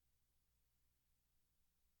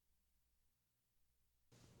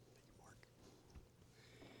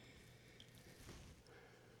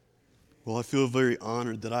Well, I feel very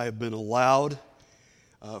honored that I have been allowed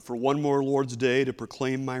for one more Lord's Day to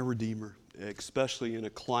proclaim my Redeemer, especially in a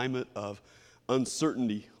climate of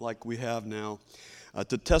uncertainty like we have now,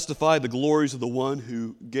 to testify the glories of the one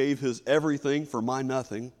who gave his everything for my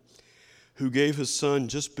nothing, who gave his son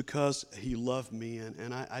just because he loved me.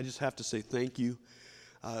 And I just have to say thank you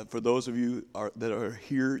for those of you that are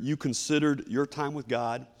here. You considered your time with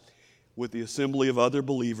God, with the assembly of other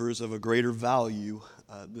believers, of a greater value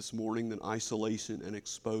this morning than isolation and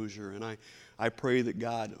exposure. And I pray that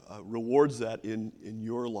God rewards that in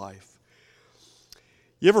your life.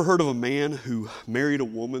 You ever heard of a man who married a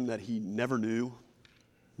woman that he never knew,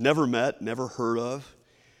 never met, never heard of?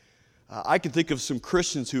 I can think of some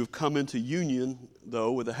Christians who have come into union,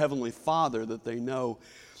 though, with a Heavenly Father that they know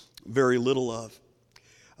very little of.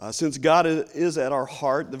 Since God is at our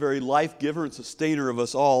heart, the very life giver and sustainer of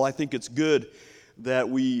us all, I think it's good that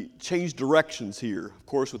we change directions here. Of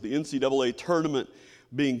course, with the NCAA tournament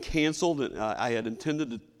being canceled, I had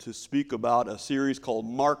intended to speak about a series called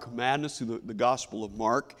Mark Madness through the Gospel of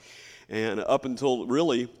Mark. And up until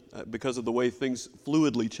really, because of the way things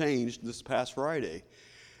fluidly changed this past Friday.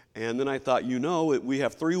 And then I thought, we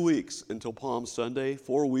have 3 weeks until Palm Sunday,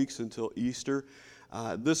 4 weeks until Easter.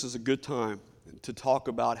 This is a good time to talk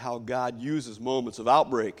about how God uses moments of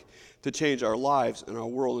outbreak to change our lives and our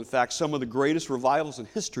world. In fact, some of the greatest revivals in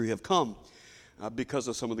history have come because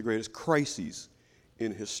of some of the greatest crises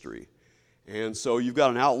in history. And so you've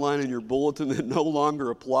got an outline in your bulletin that no longer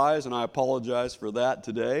applies, and I apologize for that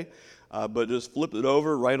today. But just flip it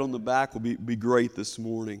over, right on the back will be great this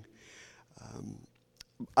morning.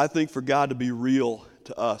 I think for God to be real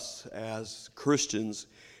to us as Christians,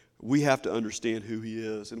 we have to understand who He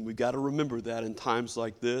is, and we've got to remember that in times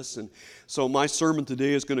like this. And so my sermon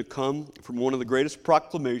today is going to come from one of the greatest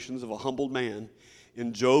proclamations of a humbled man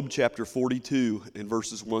in Job chapter 42 in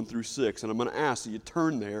verses 1 through 6. And I'm going to ask that you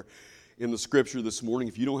turn there in the Scripture this morning.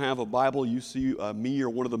 If you don't have a Bible, you see me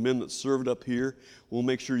or one of the men that served up here. We'll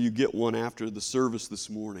make sure you get one after the service this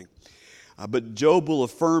morning. But Job will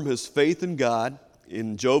affirm his faith in God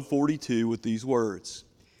in Job 42 with these words.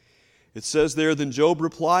 It says there, "Then Job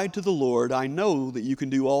replied to the Lord, I know that you can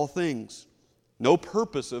do all things. No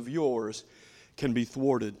purpose of yours can be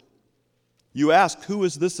thwarted. You ask, who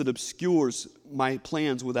is this that obscures my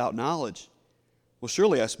plans without knowledge? Well,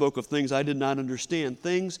 surely I spoke of things I did not understand,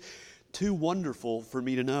 things too wonderful for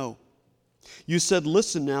me to know. You said,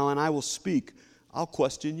 listen now, and I will speak. I'll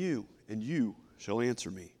question you, and you shall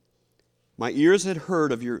answer me. My ears had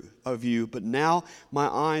heard of you, but now my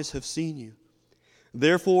eyes have seen you.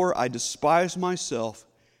 Therefore I despise myself,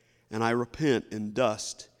 and I repent in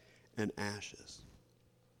dust and ashes."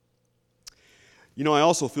 I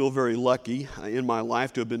also feel very lucky in my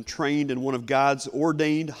life to have been trained in one of God's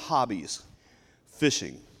ordained hobbies,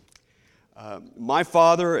 fishing. My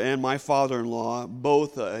father and my father-in-law,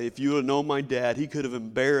 both, if you had known my dad, he could have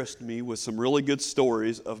embarrassed me with some really good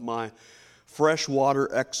stories of my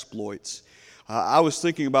freshwater exploits. I was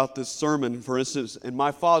thinking about this sermon, for instance, and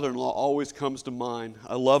my father-in-law always comes to mind.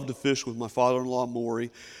 I love to fish with my father-in-law, Maury.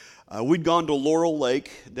 We'd gone to Laurel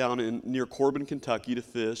Lake down near Corbin, Kentucky to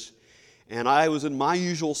fish, and I was in my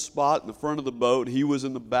usual spot in the front of the boat. He was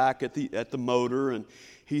in the back at the motor, and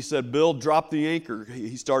he said, "Bill, drop the anchor."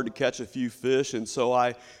 He started to catch a few fish, and so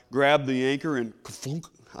I grabbed the anchor and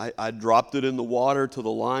I dropped it in the water till the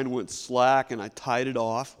line went slack, and I tied it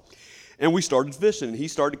off. And we started fishing. He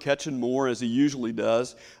started catching more, as he usually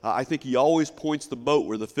does. I think he always points the boat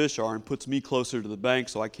where the fish are and puts me closer to the bank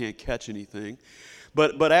so I can't catch anything.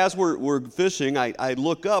 But as we're fishing, I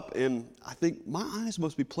look up, and I think my eyes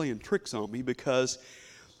must be playing tricks on me because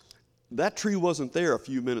that tree wasn't there a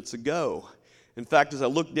few minutes ago. In fact, as I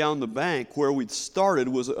looked down the bank, where we'd started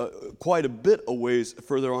was quite a bit a ways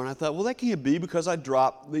further on. I thought, well, that can't be because I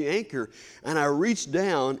dropped the anchor. And I reached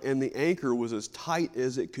down, and the anchor was as tight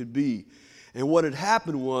as it could be. And what had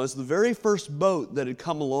happened was the very first boat that had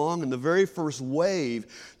come along and the very first wave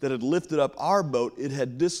that had lifted up our boat, it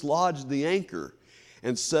had dislodged the anchor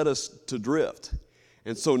and set us to drift.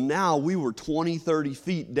 And so now we were 20, 30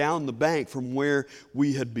 feet down the bank from where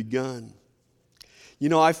we had begun.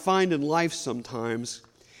 I find in life sometimes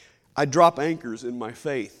I drop anchors in my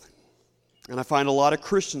faith. And I find a lot of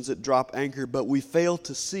Christians that drop anchor, but we fail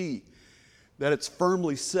to see that it's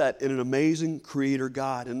firmly set in an amazing Creator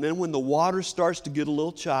God. And then when the water starts to get a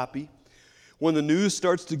little choppy, when the news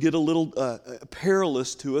starts to get a little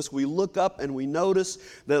perilous to us, we look up and we notice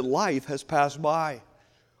that life has passed by,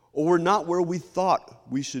 or we're not where we thought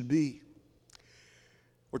we should be.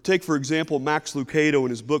 Or take, for example, Max Lucado in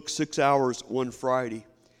his book, 6 Hours, One Friday.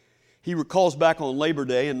 He recalls back on Labor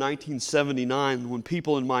Day in 1979 when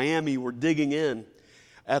people in Miami were digging in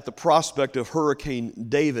at the prospect of Hurricane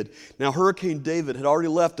David. Now, Hurricane David had already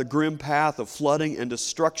left a grim path of flooding and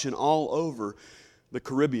destruction all over the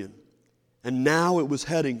Caribbean. And now it was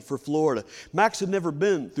heading for Florida. Max had never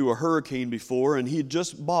been through a hurricane before, and he had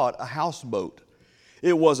just bought a houseboat.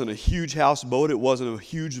 It wasn't a huge houseboat. It wasn't a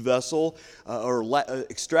huge vessel or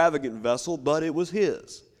extravagant vessel, but it was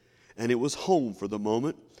his. And it was home for the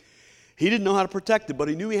moment. He didn't know how to protect it, but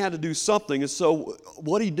he knew he had to do something. And so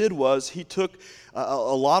what he did was he took a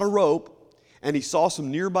lot of rope, and he saw some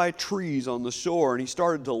nearby trees on the shore, and he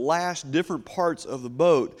started to lash different parts of the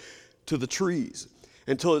boat to the trees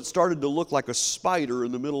until it started to look like a spider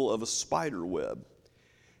in the middle of a spider web.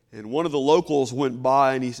 And one of the locals went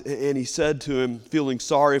by, and he said to him, feeling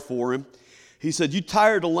sorry for him, he said, "You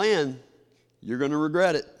tired to land, you're going to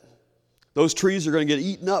regret it. Those trees are going to get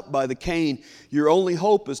eaten up by the cane. Your only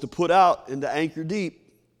hope is to put out and to anchor deep.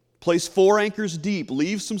 Place 4 anchors deep,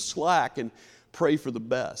 leave some slack, and pray for the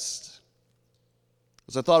best."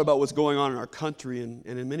 As I thought about what's going on in our country and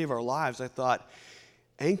in many of our lives, I thought,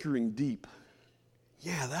 anchoring deep,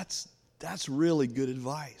 yeah, that's really good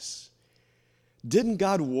advice. Didn't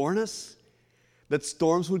God warn us that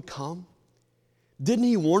storms would come? Didn't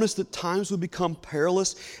He warn us that times would become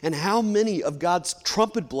perilous? And how many of God's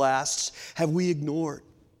trumpet blasts have we ignored?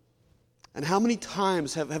 And how many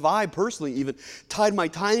times have I personally even tied my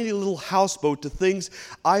tiny little houseboat to things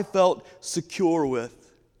I felt secure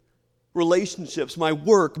with? Relationships, my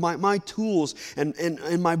work, my tools, and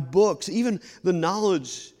my books, even the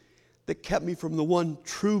knowledge that kept me from the one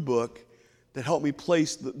true book that helped me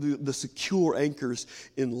place the secure anchors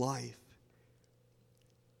in life.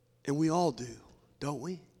 And we all do, don't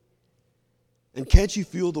we? And can't you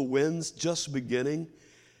feel the winds just beginning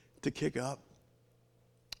to kick up?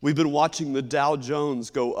 We've been watching the Dow Jones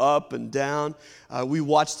go up and down. We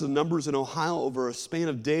watched the numbers in Ohio over a span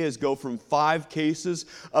of days go from 5 cases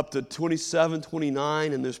up to 27,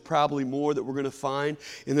 29, and there's probably more that we're going to find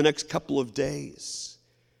in the next couple of days.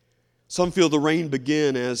 Some feel the rain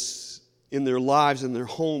begin as in their lives, in their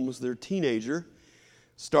homes, their teenager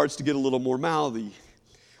starts to get a little more mouthy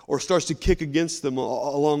or starts to kick against them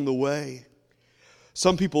along the way.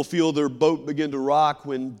 Some people feel their boat begin to rock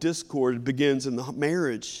when discord begins in the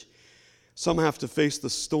marriage. Some have to face the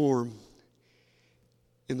storm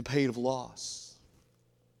in the pain of loss.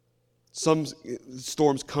 Some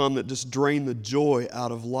storms come that just drain the joy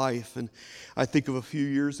out of life. And I think of a few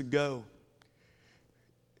years ago,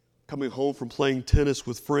 coming home from playing tennis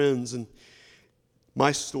with friends, and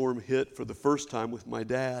my storm hit for the first time with my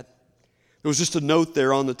dad. There was just a note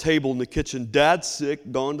there on the table in the kitchen: "Dad's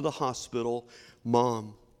sick, gone to the hospital,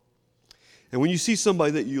 Mom." And when you see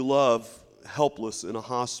somebody that you love helpless in a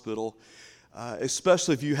hospital,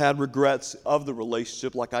 especially if you had regrets of the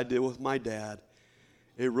relationship like I did with my dad,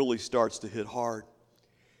 it really starts to hit hard.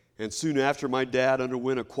 And soon after, my dad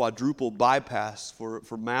underwent a quadruple bypass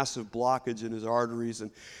for massive blockage in his arteries,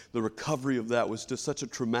 and the recovery of that was just such a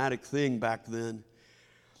traumatic thing back then.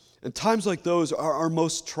 And times like those are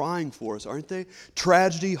most trying for us, aren't they?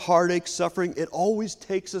 Tragedy, heartache, suffering, it always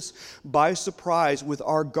takes us by surprise with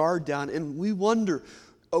our guard down. And we wonder,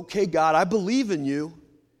 okay, God, I believe in you,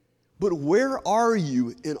 but where are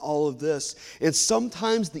you in all of this? And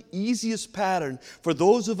sometimes the easiest pattern for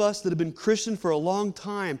those of us that have been Christian for a long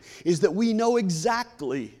time is that we know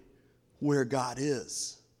exactly where God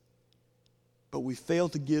is, but we fail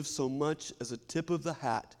to give so much as a tip of the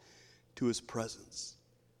hat to His presence.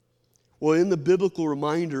 Well, in the biblical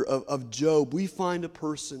reminder of Job, we find a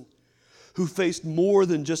person who faced more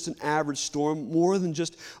than just an average storm, more than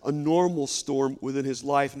just a normal storm within his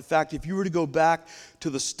life. In fact, if you were to go back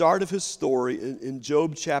to the start of his story in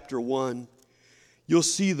Job chapter 1, you'll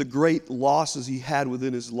see the great losses he had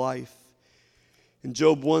within his life. In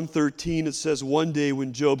Job 1:13, it says, "One day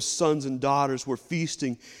when Job's sons and daughters were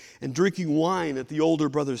feasting and drinking wine at the older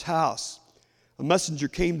brother's house, a messenger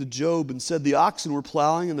came to Job and said the oxen were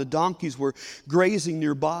plowing and the donkeys were grazing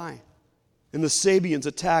nearby. And the Sabeans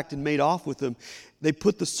attacked and made off with them. They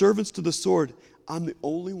put the servants to the sword. I'm the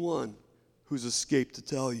only one who's escaped to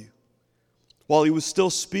tell you." While he was still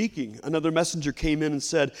speaking, another messenger came in and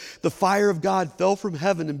said, "The fire of God fell from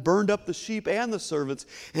heaven and burned up the sheep and the servants,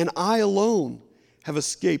 and I alone have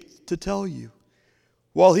escaped to tell you."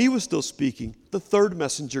 While he was still speaking, the third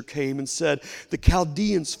messenger came and said, "The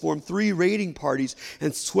Chaldeans formed 3 raiding parties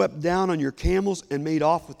and swept down on your camels and made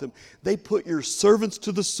off with them. They put your servants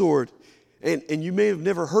to the sword." And you may have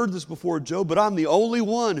never heard this before, Job, but I'm the only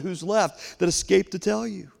one who's left that escaped to tell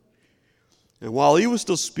you. And while he was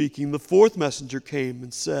still speaking, the fourth messenger came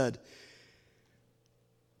and said,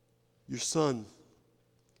 your son,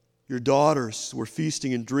 your daughters were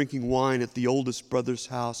feasting and drinking wine at the oldest brother's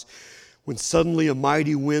house when suddenly a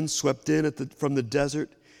mighty wind swept in from the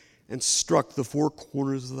desert and struck the four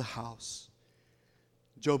corners of the house.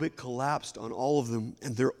 Job, it collapsed on all of them,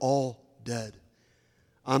 and they're all dead.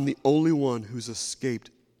 I'm the only one who's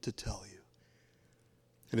escaped to tell you.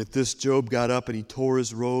 And at this, Job got up and he tore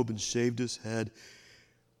his robe and shaved his head,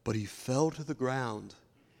 but he fell to the ground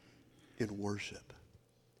in worship.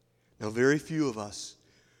 Now, very few of us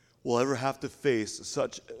will ever have to face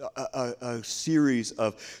such a series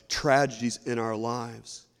of tragedies in our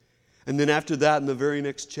lives. And then after that, in the very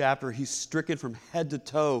next chapter, he's stricken from head to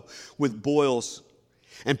toe with boils.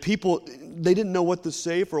 And people, they didn't know what to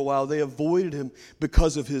say for a while. They avoided him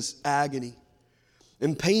because of his agony.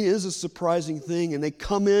 And pain is a surprising thing. And they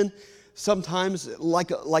come in sometimes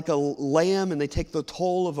like a lamb, and they take the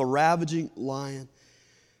toll of a ravaging lion.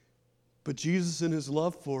 But Jesus, in his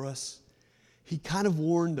love for us, he kind of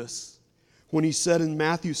warned us when he said in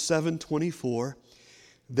Matthew 7:24,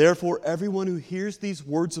 "Therefore everyone who hears these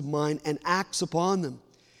words of mine and acts upon them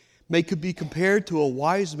may be compared to a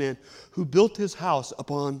wise man who built his house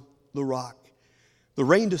upon the rock. The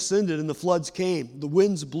rain descended and the floods came. The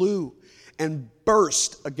winds blew and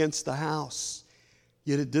burst against the house.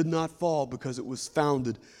 Yet it did not fall because it was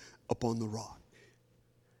founded upon the rock."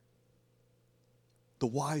 The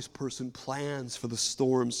wise person plans for the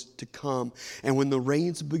storms to come. And when the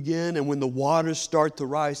rains begin and when the waters start to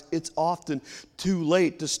rise, it's often too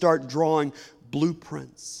late to start drawing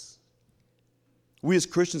blueprints. We as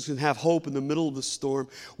Christians can have hope in the middle of the storm.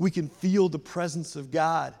 We can feel the presence of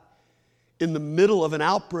God in the middle of an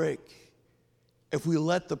outbreak if we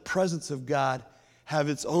let the presence of God have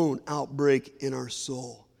its own outbreak in our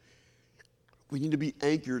soul. We need to be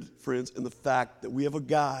anchored, friends, in the fact that we have a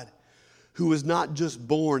God who is not just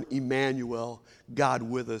born Emmanuel, God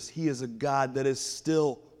with us. He is a God that is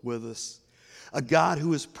still with us. A God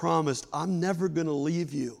who has promised, I'm never going to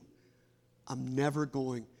leave you. I'm never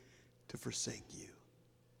going to forsake you.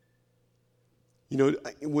 You know,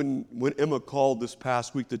 when Emma called this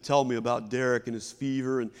past week to tell me about Derek and his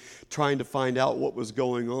fever and trying to find out what was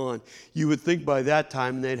going on, you would think by that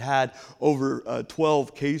time they'd had over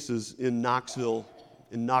 12 cases in Knoxville,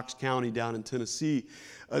 in Knox County down in Tennessee,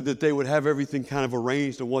 that they would have everything kind of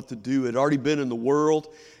arranged on what to do. It had already been in the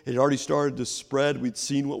world. It had already started to spread. We'd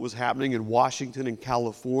seen what was happening in Washington and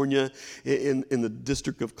California, in the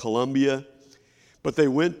District of Columbia. But they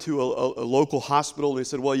went to a local hospital. They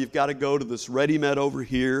said, well, you've got to go to this ReadyMed over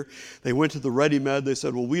here. They went to the ReadyMed. They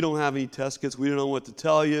said, well, we don't have any test kits. We don't know what to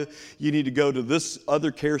tell you. You need to go to this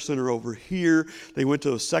other care center over here. They went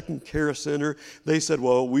to a second care center. They said,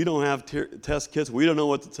 well, we don't have test kits. We don't know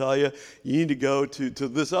what to tell you. You need to go to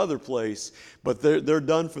this other place. But they're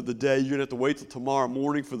done for the day. You're going to have to wait till tomorrow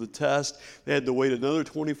morning for the test. They had to wait another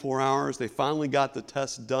 24 hours. They finally got the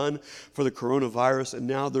test done for the coronavirus, and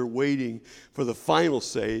now they're waiting for the final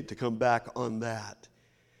say to come back on that.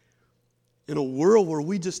 In a world where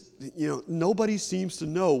we just, nobody seems to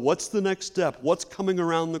know what's the next step, what's coming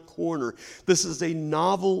around the corner. This is a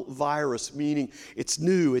novel virus, meaning it's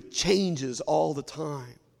new, it changes all the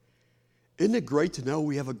time. Isn't it great to know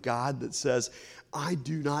we have a God that says, I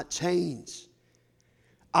do not change.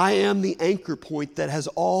 I am the anchor point that has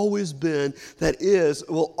always been, that is,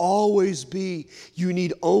 will always be. You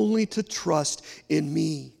need only to trust in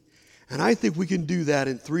me. And I think we can do that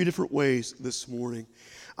in three different ways this morning.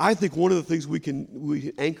 I think one of the things we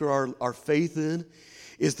can anchor our faith in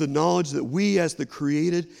is the knowledge that we as the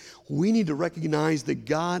created, we need to recognize that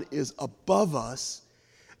God is above us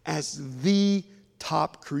as the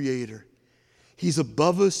top creator. He's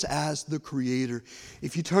above us as the creator.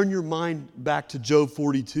 If you turn your mind back to Job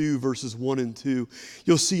 42, verses 1 and 2,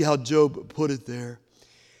 you'll see how Job put it there.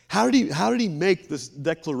 How did he make this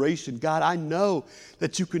declaration? God, I know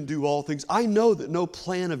that you can do all things. I know that no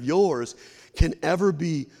plan of yours can ever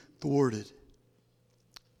be thwarted.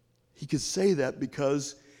 He could say that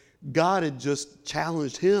because God had just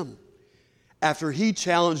challenged him. After he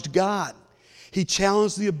challenged God, he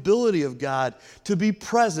challenged the ability of God to be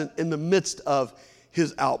present in the midst of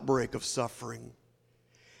his outbreak of suffering.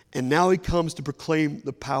 And now he comes to proclaim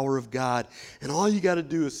the power of God. And all you got to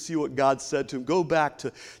do is see what God said to him. Go back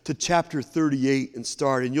to chapter 38 and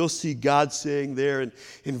start. And you'll see God saying there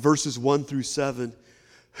in verses 1 through 7,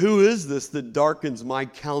 who is this that darkens my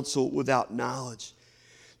counsel without knowledge?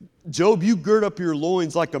 Job, you gird up your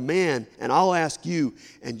loins like a man, and I'll ask you,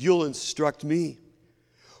 and you'll instruct me.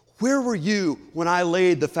 Where were you when I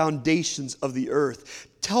laid the foundations of the earth?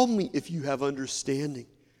 Tell me if you have understanding.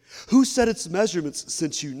 Who set its measurements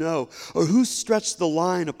since you know? Or who stretched the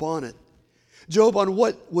line upon it? Job, on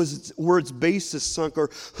what were its basis sunk, or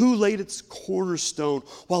who laid its cornerstone,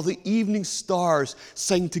 while the evening stars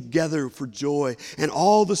sang together for joy, and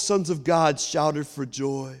all the sons of God shouted for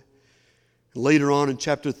joy? Later on in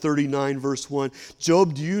chapter 39, verse 1,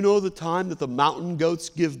 Job, do you know the time that the mountain goats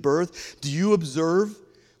give birth? Do you observe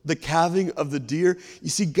the calving of the deer? You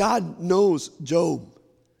see, God knows Job.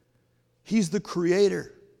 He's the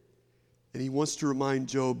creator. And he wants to remind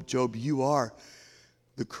Job, Job, you are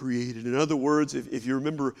the created. In other words, if you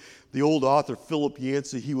remember the old author Philip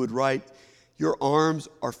Yancey, he would write, your arms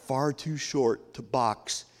are far too short to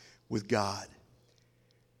box with God.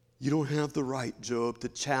 You don't have the right, Job, to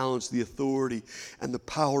challenge the authority and the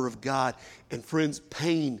power of God. And friends,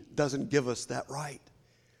 pain doesn't give us that right.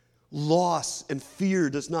 Loss and fear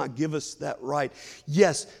does not give us that right.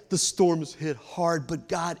 Yes, the storms hit hard, but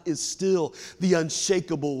God is still the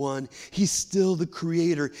unshakable one. He's still the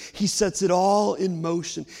creator. He sets it all in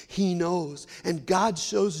motion. He knows. And God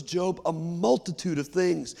shows Job a multitude of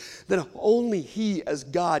things that only he as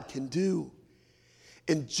God can do.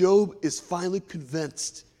 And Job is finally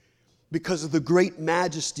convinced, because of the great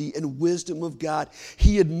majesty and wisdom of God,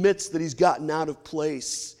 he admits that he's gotten out of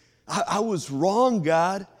place. I was wrong,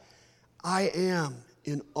 God. I am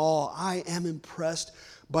in awe. I am impressed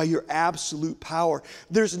by your absolute power.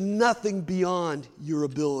 There's nothing beyond your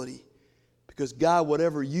ability. Because God,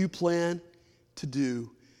 whatever you plan to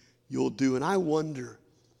do, you'll do. And I wonder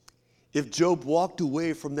if Job walked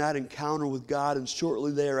away from that encounter with God and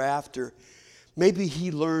shortly thereafter, maybe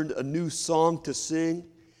he learned a new song to sing.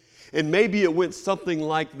 And maybe it went something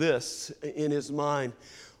like this in his mind.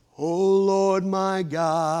 Oh Lord my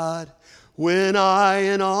God, when I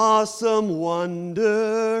in awesome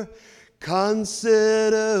wonder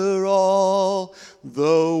consider all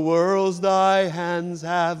the worlds thy hands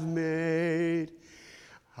have made,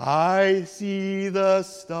 I see the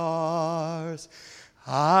stars,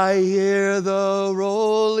 I hear the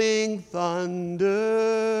rolling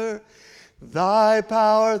thunder, thy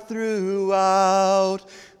power throughout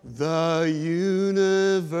the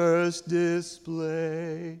universe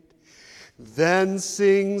displayed. Then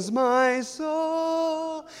sings my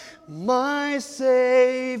soul, my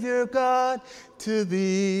Savior God, to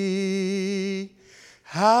thee.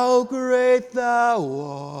 How great thou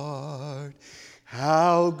art,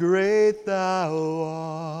 how great thou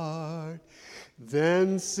art.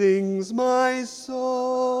 Then sings my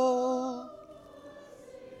soul.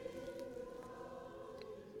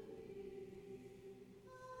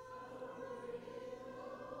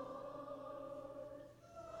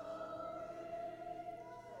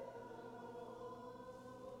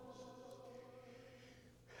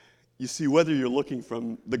 You see, whether you're looking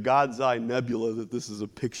from the God's Eye Nebula that this is a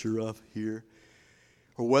picture of here,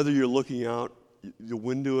 or whether you're looking out the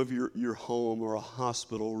window of your home or a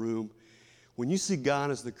hospital room, when you see God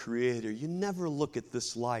as the creator, you never look at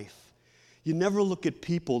this life. You never look at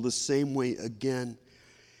people the same way again.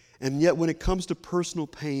 And yet when it comes to personal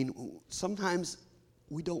pain, sometimes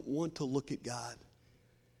we don't want to look at God.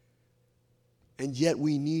 And yet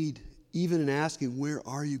we need, even in asking, where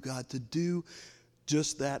are you, God, to do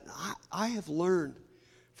just that. I have learned,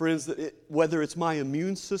 friends, that whether it's my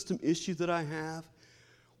immune system issue that I have,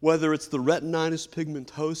 whether it's the retinitis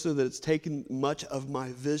pigmentosa that it's taken much of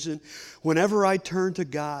my vision, whenever I turn to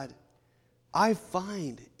God, I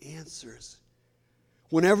find answers.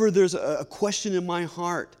 Whenever there's a question in my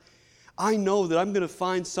heart, I know that I'm going to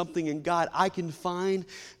find something in God I can find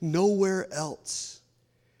nowhere else.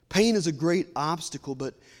 Pain is a great obstacle,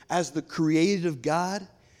 but as the creative God,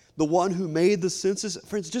 the one who made the senses,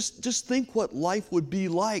 friends, just think what life would be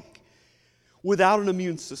like without an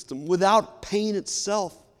immune system, without pain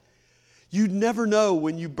itself. You'd never know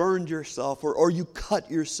when you burned yourself or you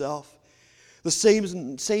cut yourself. The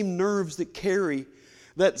same nerves that carry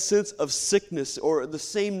that sense of sickness, or the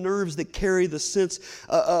same nerves that carry the sense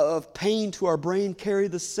of pain to our brain, carry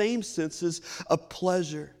the same senses of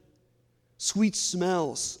pleasure, sweet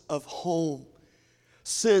smells of home,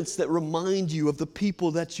 scents that remind you of the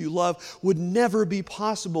people that you love would never be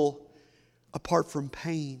possible apart from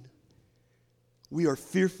pain. We are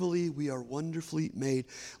fearfully, we are wonderfully made.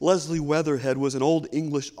 Leslie Weatherhead was an old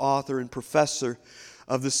English author and professor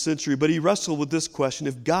of this century, but he wrestled with this question: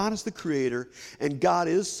 if God is the creator and God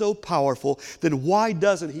is so powerful, then why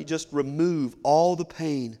doesn't he just remove all the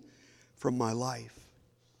pain from my life?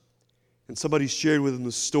 And somebody shared with him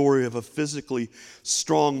the story of a physically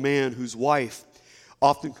strong man whose wife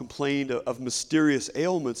often complained of mysterious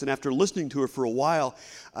ailments, and after listening to her for a while,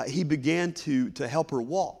 he began to help her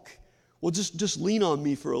walk. Well, just lean on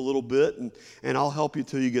me for a little bit, and I'll help you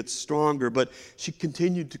till you get stronger. But she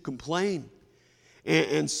continued to complain.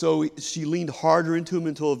 And so she leaned harder into him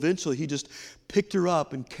until eventually he just picked her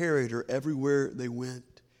up and carried her everywhere they went.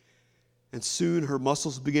 And soon her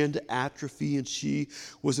muscles began to atrophy, and she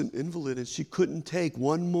was an invalid, and she couldn't take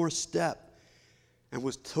one more step and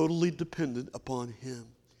was totally dependent upon him.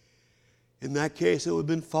 In that case, it would have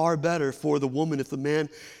been far better for the woman if the man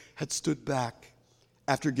had stood back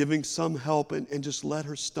after giving some help and just let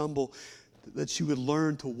her stumble, that she would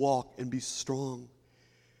learn to walk and be strong.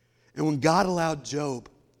 And when God allowed Job,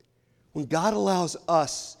 when God allows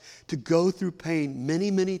us to go through pain many,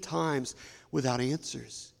 many times without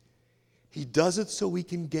answers, He does it so we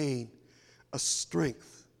can gain a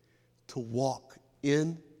strength to walk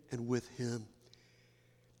in and with Him.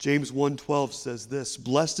 James 1:12 says this,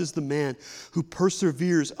 "Blessed is the man who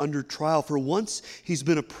perseveres under trial, for once he's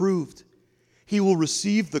been approved, he will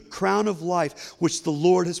receive the crown of life which the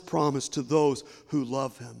Lord has promised to those who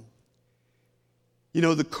love Him." You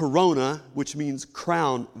know, the corona, which means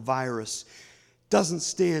crown virus, doesn't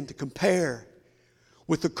stand to compare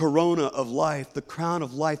with the corona of life, the crown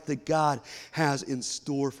of life that God has in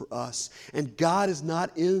store for us. And God is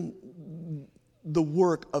not in the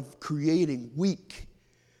work of creating weak,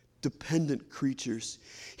 dependent creatures.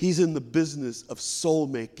 He's in the business of soul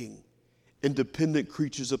making and dependent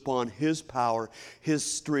creatures upon His power, His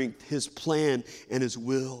strength, His plan, and His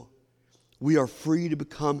will. We are free to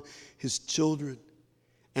become His children.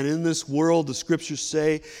 And in this world, the scriptures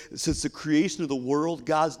say, since the creation of the world,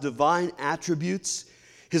 God's divine attributes,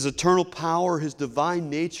 His eternal power, His divine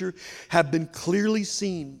nature have been clearly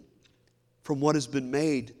seen from what has been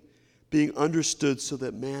made, being understood so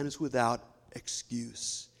that man is without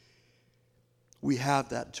excuse. We have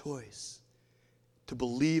that choice to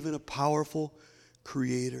believe in a powerful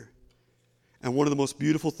Creator. And one of the most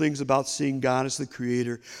beautiful things about seeing God as the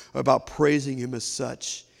Creator, about praising Him as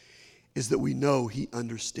such, is that we know He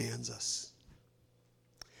understands us.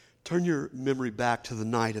 Turn your memory back to the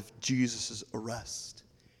night of Jesus' arrest.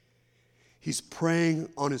 He's praying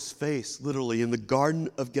on his face, literally, in the Garden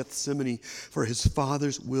of Gethsemane for His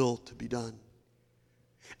Father's will to be done.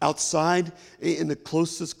 Outside, in the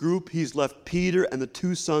closest group, He's left Peter and the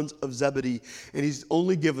two sons of Zebedee, and He's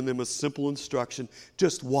only given them a simple instruction: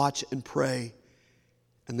 just watch and pray.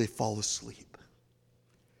 And they fall asleep.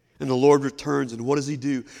 And the Lord returns, and what does He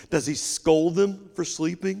do? Does He scold them for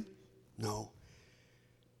sleeping? No.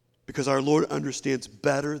 Because our Lord understands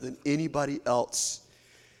better than anybody else.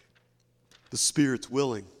 The Spirit's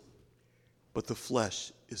willing, but the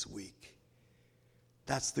flesh is weak.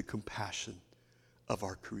 That's the compassion of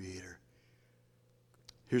our Creator.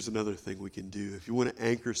 Here's another thing we can do. If you want to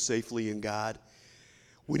anchor safely in God,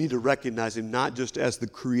 we need to recognize Him not just as the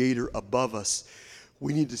Creator above us.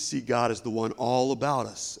 We need to see God as the one all about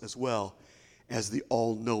us as well as the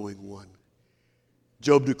all-knowing one.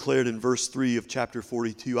 Job declared in verse 3 of chapter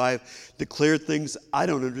 42, "I have declared things I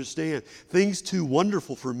don't understand, things too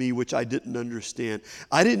wonderful for me which I didn't understand.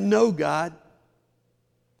 I didn't know, God,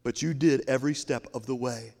 but you did every step of the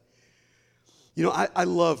way." You know, I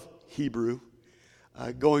love Hebrew.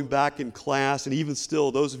 Going back in class, and even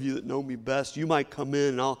still, those of you that know me best, you might come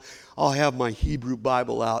in and I'll have my Hebrew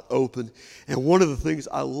Bible out open. And one of the things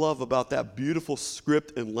I love about that beautiful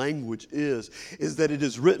script and language is that it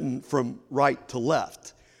is written from right to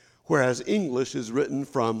left, whereas English is written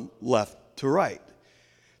from left to right.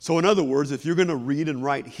 So in other words, if you're going to read and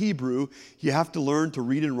write Hebrew, you have to learn to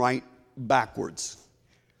read and write backwards.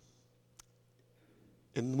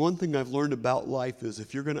 And one thing I've learned about life is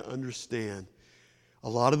if you're going to understand a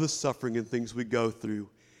lot of the suffering and things we go through,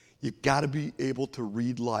 you've got to be able to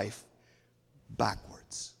read life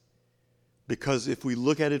backwards. Because if we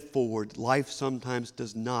look at it forward, life sometimes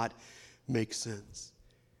does not make sense.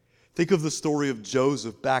 Think of the story of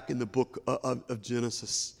Joseph back in the book of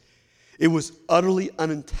Genesis. It was utterly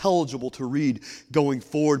unintelligible to read going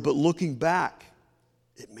forward, but looking back,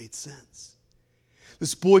 it made sense.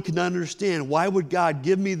 This boy could not understand, why would God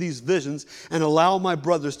give me these visions and allow my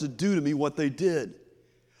brothers to do to me what they did?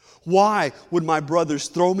 Why would my brothers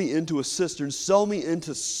throw me into a cistern, sell me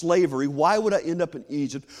into slavery? Why would I end up in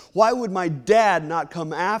Egypt? Why would my dad not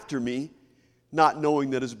come after me, not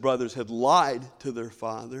knowing that his brothers had lied to their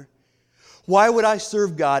father? Why would I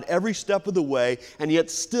serve God every step of the way and yet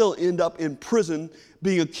still end up in prison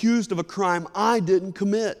being accused of a crime I didn't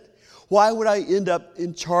commit? Why would I end up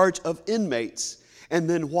in charge of inmates? And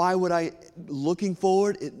then why would I, looking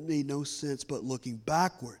forward, it made no sense, but looking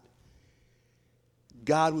backward,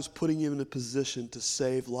 God was putting him in a position to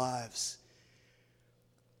save lives.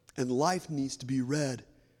 And life needs to be read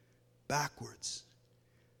backwards.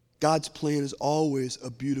 God's plan is always a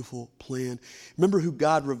beautiful plan. Remember who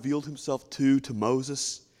God revealed Himself to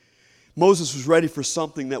Moses? Moses was ready for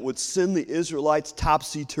something that would send the Israelites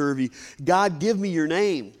topsy-turvy. God, give me your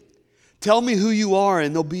name. Tell me who you are,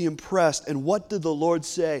 and they'll be impressed. And what did the Lord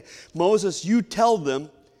say? Moses, you tell them,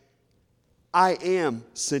 I am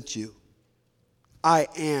sent you. I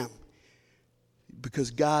am.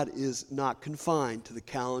 Because God is not confined to the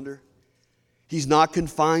calendar. He's not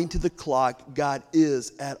confined to the clock. God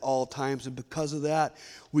is at all times. And because of that,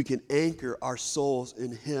 we can anchor our souls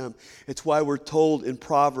in Him. It's why we're told in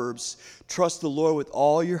Proverbs, trust the Lord with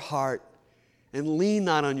all your heart and lean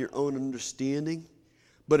not on your own understanding,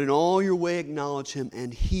 but in all your way acknowledge Him,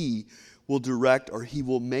 and He will direct, or He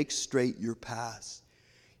will make straight your paths.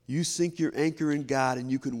 You sink your anchor in God and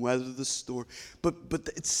you can weather the storm. But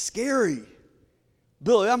it's scary.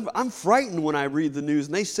 Billy, I'm frightened when I read the news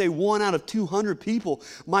and they say 1 out of 200 people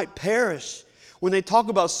might perish. When they talk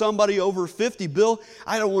about somebody over 50, Bill,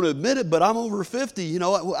 I don't want to admit it, but I'm over 50. You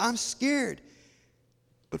know, I'm scared.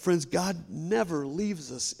 But friends, God never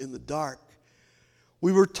leaves us in the dark.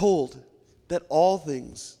 We were told that all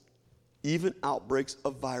things, even outbreaks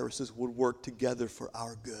of viruses, would work together for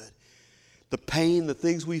our good. The pain, the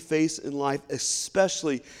things we face in life,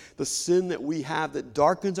 especially the sin that we have that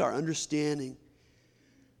darkens our understanding,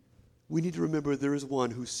 we need to remember there is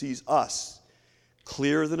one who sees us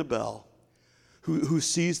clearer than a bell, who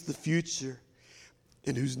sees the future,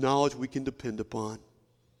 and whose knowledge we can depend upon.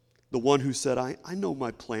 The one who said, I know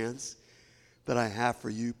my plans that I have for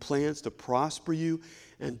you, plans to prosper you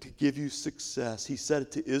and to give you success. He said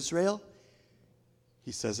it to Israel.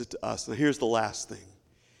 He says it to us. Now here's the last thing.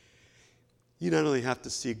 You not only have to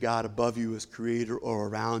see God above you as creator or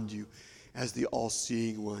around you as the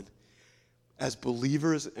all-seeing one. As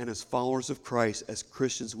believers and as followers of Christ, as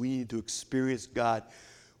Christians, we need to experience God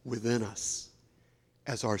within us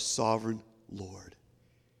as our sovereign Lord.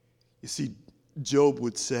 You see, Job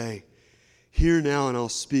would say, hear now and I'll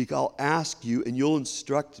speak. I'll ask you and you'll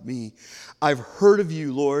instruct me. I've heard of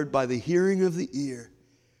you, Lord, by the hearing of the ear,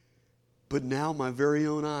 but now my very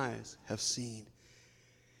own eyes have seen.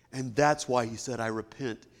 And that's why he said, I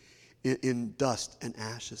repent in dust and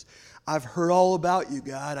ashes. I've heard all about you,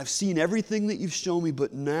 God. I've seen everything that you've shown me,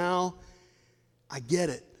 but now I get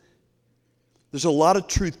it. There's a lot of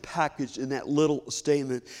truth packaged in that little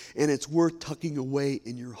statement, and it's worth tucking away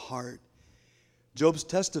in your heart. Job's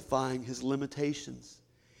testifying his limitations.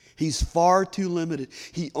 He's far too limited.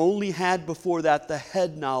 He only had before that the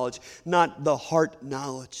head knowledge, not the heart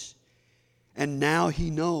knowledge. And now he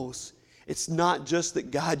knows. It's not just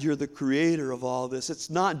that, God, you're the creator of all this. It's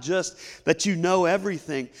not just that you know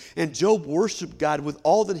everything. And Job worshiped God with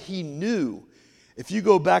all that he knew. If you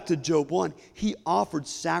go back to Job 1, he offered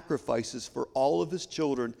sacrifices for all of his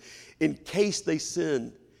children in case they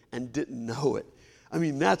sinned and didn't know it. I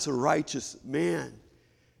mean, that's a righteous man.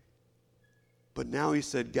 But now he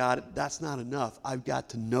said, God, that's not enough. I've got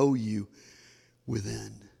to know you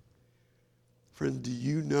within. Friend, do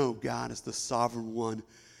you know God is the sovereign one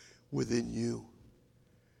within you?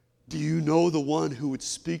 Do you know the one who would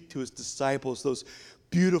speak to his disciples those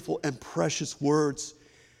beautiful and precious words?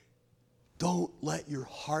 Don't let your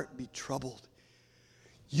heart be troubled.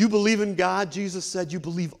 You believe in God, Jesus said, you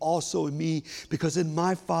believe also in me, because in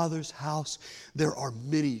my Father's house there are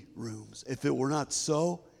many rooms. If it were not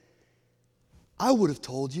so, I would have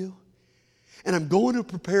told you. And I'm going to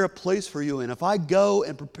prepare a place for you. And if I go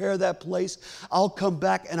and prepare that place, I'll come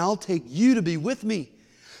back and I'll take you to be with me,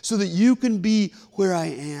 so that you can be where I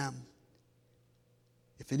am.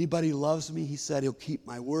 If anybody loves me, he said, he'll keep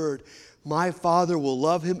my word. My Father will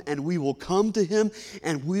love him, and we will come to him,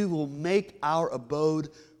 and we will make our abode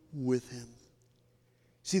with him.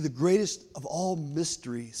 See, the greatest of all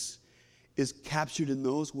mysteries is captured in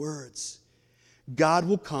those words. God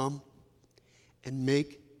will come and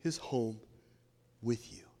make his home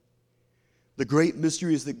with you. The great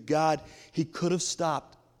mystery is that God, he could have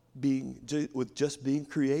stopped with just being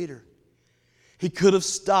creator. He could have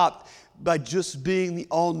stopped by just being the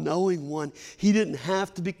all-knowing one. He didn't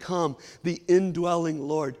have to become the indwelling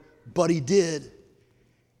Lord, but he did.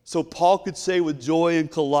 So Paul could say with joy in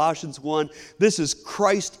Colossians 1, this is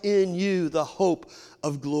Christ in you, the hope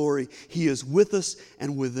of glory. He is with us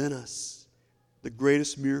and within us, the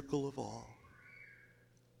greatest miracle of all.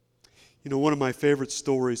 You know, one of my favorite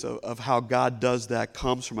stories of how God does that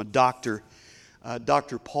comes from a doctor,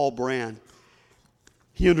 Dr. Paul Brand.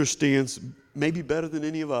 He understands maybe better than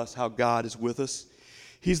any of us how God is with us.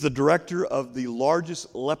 He's the director of the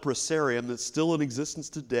largest leprosarium that's still in existence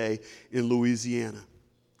today in Louisiana.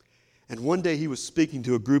 And one day he was speaking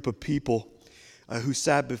to a group of people who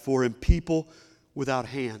sat before him, people without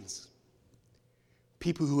hands.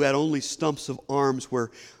 People who had only stumps of arms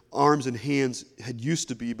where arms and hands had used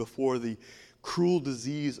to be before the cruel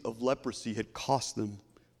disease of leprosy had cost them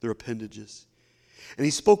their appendages. And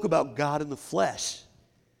he spoke about God in the flesh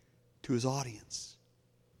to his audience.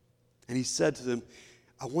 And he said to them,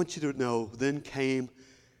 I want you to know, then came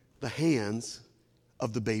the hands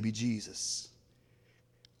of the baby Jesus.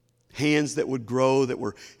 Hands that would grow, that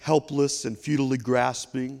were helpless and futilely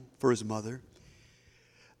grasping for his mother.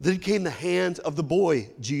 Then came the hands of the boy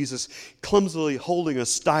Jesus, clumsily holding a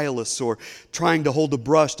stylus or trying to hold a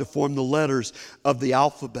brush to form the letters of the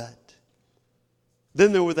alphabet.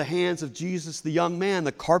 Then there were the hands of Jesus, the young man,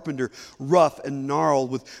 the carpenter, rough and gnarled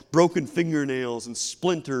with broken fingernails and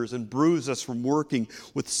splinters and bruises from working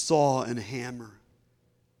with saw and hammer.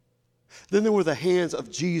 Then there were the hands of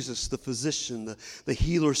Jesus, the physician, the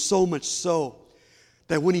healer, so much so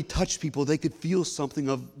that when he touched people, they could feel something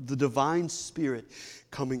of the divine Spirit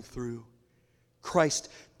coming through. Christ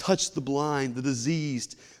touched the blind, the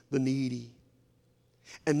diseased, the needy.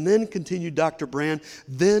 And then, continued Dr. Brand,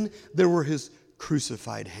 then there were his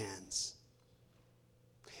crucified hands.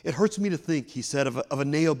 It hurts me to think, he said, of a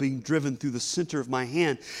nail being driven through the center of my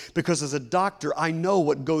hand, because as a doctor, I know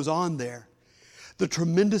what goes on there. The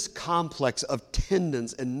tremendous complex of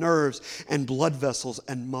tendons and nerves and blood vessels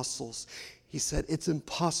and muscles. He said, it's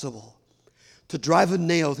impossible to drive a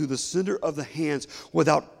nail through the center of the hands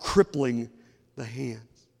without crippling the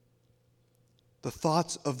hands. The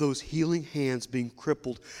thoughts of those healing hands being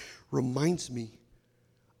crippled reminds me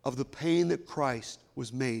of the pain that Christ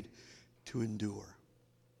was made to endure.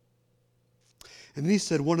 And then he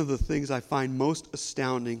said, one of the things I find most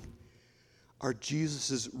astounding are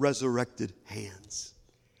Jesus' resurrected hands.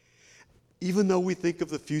 Even though we think of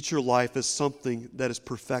the future life as something that is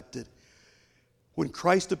perfected, when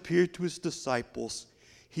Christ appeared to his disciples,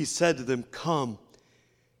 he said to them, come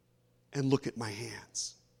and look at my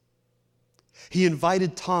hands. He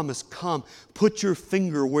invited Thomas, come, put your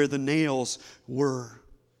finger where the nails were.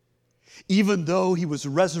 Even though he was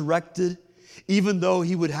resurrected, even though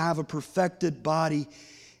he would have a perfected body,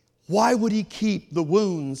 why would he keep the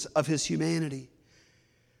wounds of his humanity?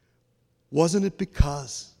 Wasn't it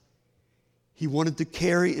because he wanted to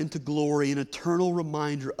carry into glory an eternal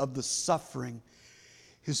reminder of the suffering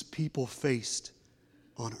his people faced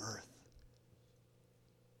on earth?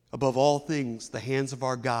 Above all things, the hands of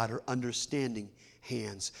our God are understanding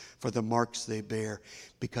hands for the marks they bear,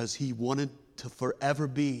 because he wanted to forever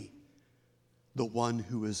be the one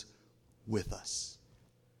who is with us.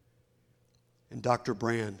 And Dr.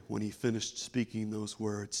 Brand, when he finished speaking those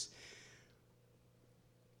words,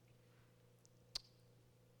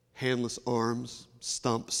 handless arms,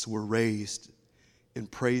 stumps were raised in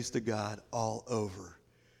praise to God all over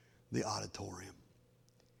the auditorium.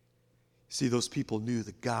 See, those people knew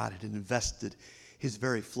that God had invested his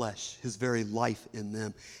very flesh, his very life in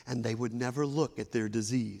them, and they would never look at their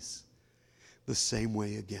disease the same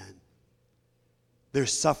way again. Their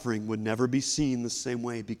suffering would never be seen the same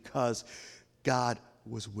way, because God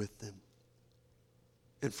was with them.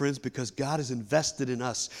 And friends, because God has invested in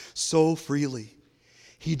us so freely,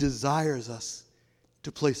 he desires us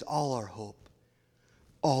to place all our hope,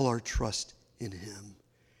 all our trust in him.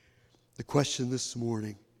 The question this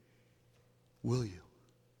morning, will you?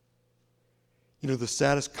 You know, the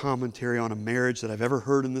saddest commentary on a marriage that I've ever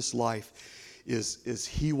heard in this life is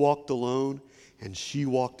he walked alone and she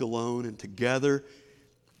walked alone, and together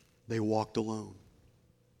they walked alone.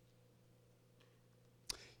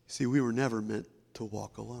 See, we were never meant to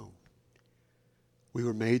walk alone. We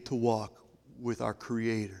were made to walk with our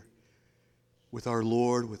Creator, with our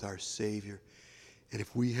Lord, with our Savior. And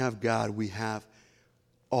if we have God, we have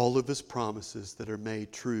all of his promises that are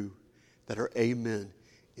made true, that are amen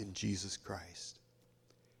in Jesus Christ.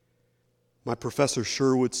 My professor,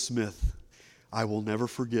 Sherwood Smith, I will never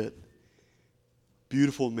forget,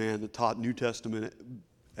 beautiful man that taught New Testament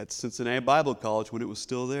at Cincinnati Bible College when it was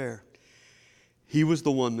still there. He was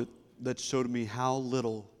the one that showed me how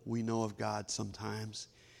little we know of God sometimes.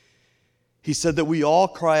 He said that we all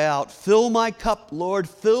cry out, fill my cup, Lord,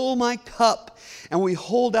 fill my cup. And we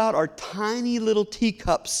hold out our tiny little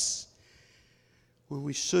teacups when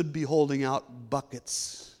we should be holding out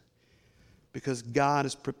buckets, because God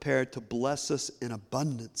is prepared to bless us in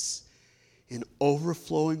abundance, in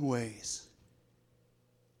overflowing ways,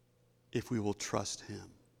 if we will trust him.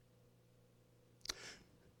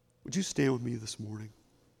 Would you stand with me this morning?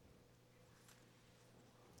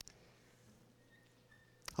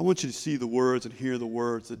 I want you to see the words and hear the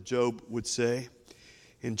words that Job would say.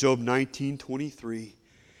 In Job 19:23,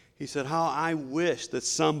 he said, how I wish that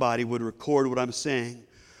somebody would record what I'm saying,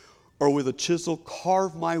 or with a chisel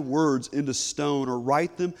carve my words into stone, or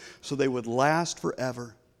write them so they would last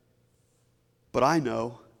forever. But I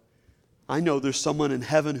know there's someone in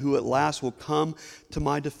heaven who at last will come to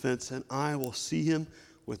my defense, and I will see him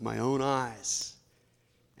with my own eyes,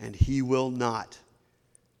 and he will not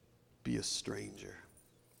be a stranger.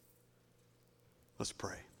 Let's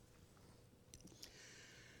pray.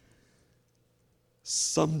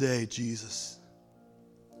 Someday, Jesus,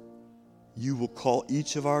 you will call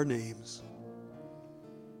each of our names.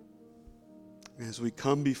 As we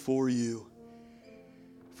come before you,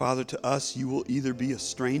 Father, to us, you will either be a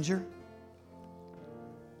stranger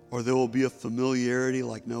or there will be a familiarity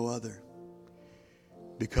like no other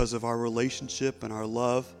because of our relationship and our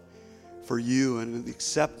love for you and the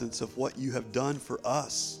acceptance of what you have done for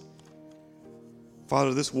us.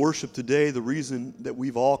 Father, this worship today, the reason that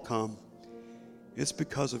we've all come, it's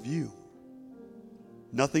because of you.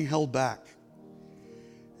 Nothing held back.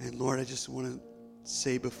 And Lord, I just want to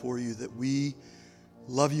say before you that we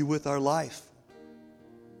love you with our life.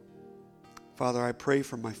 Father, I pray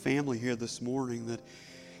for my family here this morning that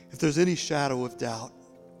if there's any shadow of doubt,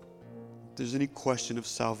 if there's any question of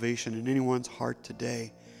salvation in anyone's heart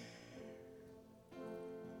today,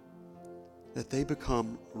 that they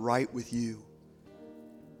become right with you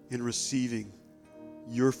in receiving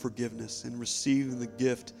your forgiveness and receiving the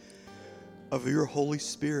gift of your Holy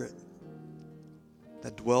Spirit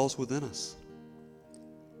that dwells within us.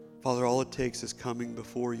 Father, all it takes is coming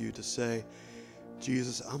before you to say,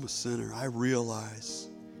 Jesus, I'm a sinner. I realize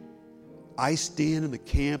I stand in the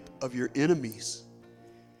camp of your enemies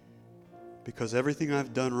because everything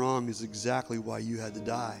I've done wrong is exactly why you had to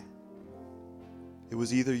die. It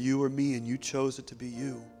was either you or me, and you chose it to be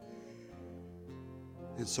you.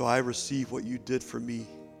 And so I receive what you did for me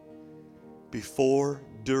before,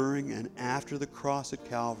 during, and after the cross at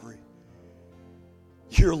Calvary.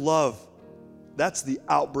 Your love, that's the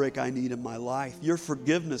outbreak I need in my life. Your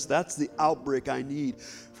forgiveness, that's the outbreak I need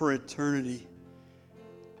for eternity.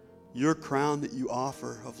 Your crown that you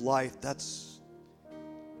offer of life, that's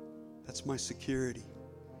my security.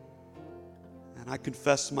 And I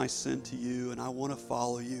confess my sin to you, and I want to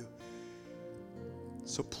follow you.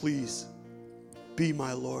 So please, be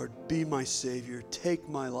my Lord, be my Savior, take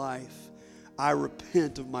my life. I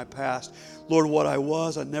repent of my past. Lord, what I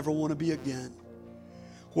was, I never want to be again.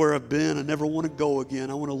 Where I've been, I never want to go again.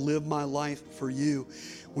 I want to live my life for you.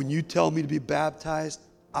 When you tell me to be baptized,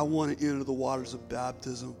 I want to enter the waters of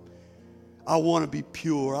baptism. I want to be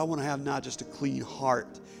pure. I want to have not just a clean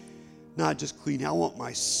heart, not just clean. I want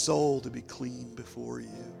my soul to be clean before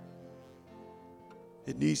you.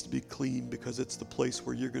 It needs to be clean because it's the place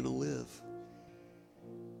where you're going to live.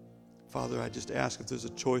 Father, I just ask if there's a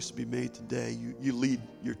choice to be made today, you lead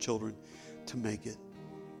your children to make it.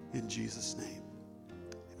 In Jesus' name.